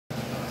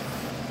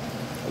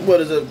What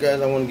is up,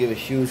 guys? I want to give a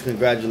huge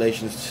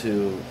congratulations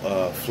to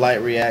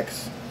Flight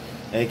Reacts,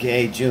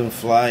 aka June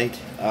Flight.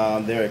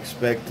 They're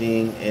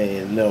expecting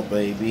a little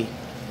baby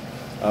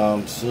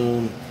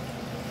soon,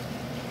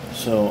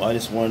 so I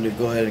just wanted to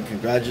go ahead and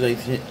congratulate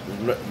him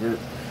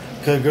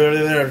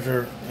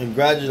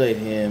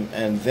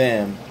and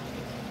them,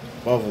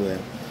 both of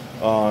them,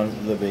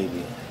 on the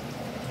baby.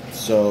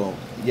 So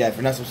yeah, if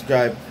you're not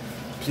subscribed,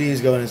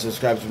 please go ahead and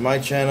subscribe to my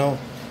channel,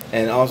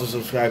 and also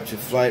subscribe to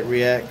Flight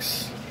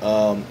Reacts.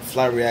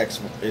 Flight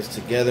Reacts is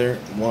together,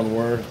 one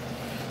word,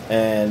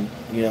 and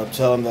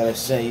tell them that I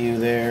sent you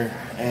there,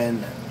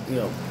 and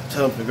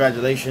tell them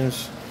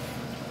congratulations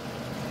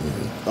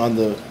on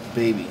the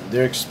baby.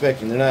 They're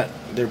expecting.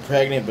 They're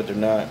pregnant, but they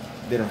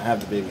don't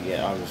have the baby yet,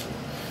 obviously.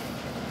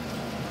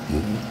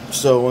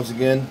 So once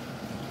again,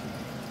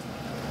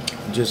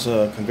 just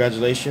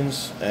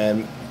congratulations,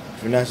 and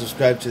if you're not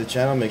subscribed to the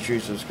channel, make sure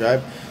you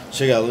subscribe.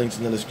 Check out links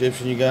in the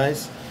description, you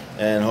guys,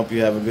 and hope you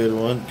have a good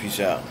one.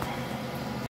 Peace out.